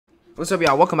What's up,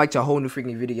 y'all? Welcome back to a whole new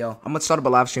freaking video. I'm gonna start up a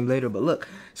live stream later, but look,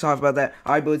 sorry about that.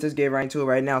 Alright, boys, let's get right into it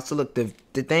right now. So look, the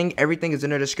thing, everything is in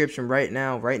the description right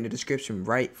now, right in the description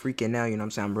right freaking now. You know what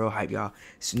I'm saying? I'm real hype, y'all.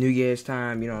 It's New Year's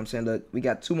time. You know what I'm saying? Look, we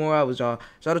got 2 more hours, y'all.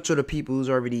 Shout out to the people who's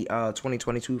already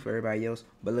 2022 for everybody else.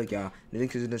 But look, y'all, the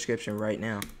link is in the description right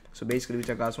now. So basically, what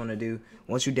y'all guys want to do,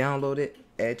 once you download it,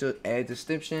 add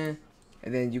description.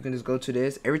 And then you can just go to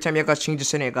this. Every time y'all guys change the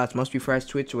setting, guys must refresh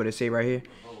Twitch, what it say right here.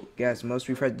 Guys must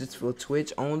refresh this for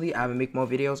Twitch only. I will make more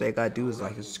videos. All you gotta do is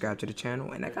like and subscribe to the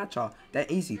channel, and I got y'all.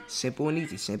 That easy, simple and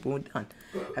easy, simple and done.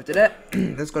 After that,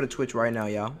 let's go to Twitch right now,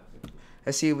 y'all.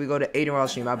 Let's see if we go to Aiden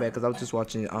Ross stream. My bad, cause I was just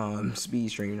watching speed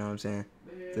stream. You know what I'm saying?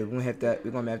 So we're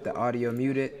gonna have the audio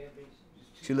muted.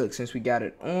 See, look, since we got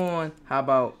it on, how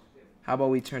about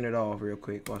we turn it off real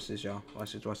quick? Watch this, y'all.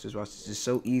 Watch this, watch this, watch this. It's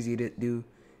so easy to do.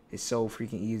 It's so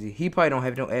freaking easy. He probably don't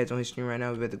have no ads on his stream right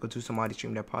now. We better go to somebody's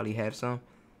stream that probably have some.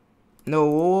 No,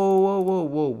 whoa.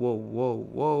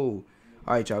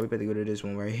 Alright, y'all, we better go to this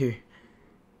one right here.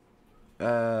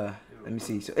 Let me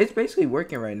see. So it's basically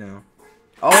working right now.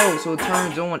 Oh, so it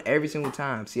turns on every single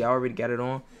time. See, I already got it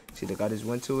on. See, look, I just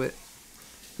went to it.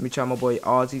 Let me try my boy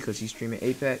Ozzy because he's streaming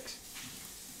Apex.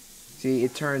 See,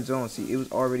 it turns on. See, it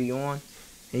was already on.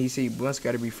 And you see, you must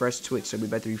got to refresh Twitch. So we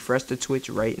better refresh the Twitch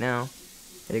right now.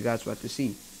 And you guys about to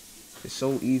see. It's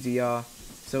so easy, y'all.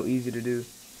 So easy to do.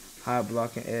 Hide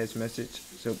blocking ads message.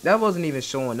 So that wasn't even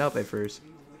showing up at first.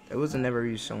 It wasn't never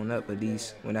really showing up, at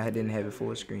least when I didn't have it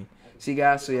full screen. See,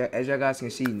 guys, so yeah, as y'all guys can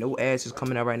see, no ads is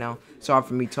coming out right now. Sorry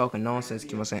for me talking nonsense.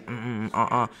 Keep on saying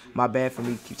my bad for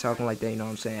me keep talking like that. You know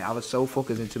what I'm saying? I was so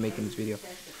focused into making this video.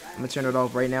 I'm gonna turn it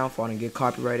off right now for I don't get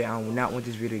copyrighted. I do not want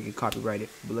this video to get copyrighted.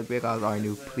 But look, if you guys already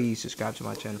new, please subscribe to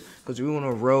my channel. Because we on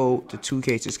a road to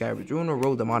 2K subscribers. We're on a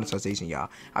road to monetization, y'all.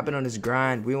 I've been on this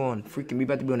grind. We about to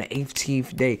be on the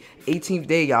 18th day. 18th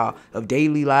day, y'all, of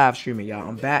daily live streaming, y'all.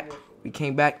 I'm back. We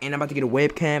came back, and I'm about to get a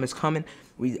webcam. It's coming.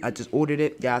 I just ordered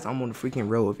it. Guys, I'm on the freaking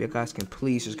road. If you guys can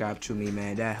please subscribe to me,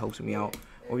 man. That helps me out.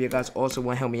 Or if you guys also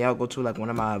want to help me out, go to like one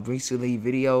of my recently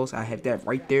videos. I have that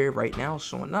right there, right now,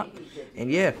 showing up. And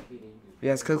yeah, if you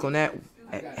guys click on that,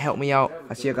 help me out.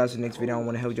 I'll see you guys in the next video. I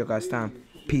want to help you guys time.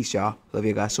 Peace, y'all. Love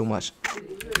you guys so much.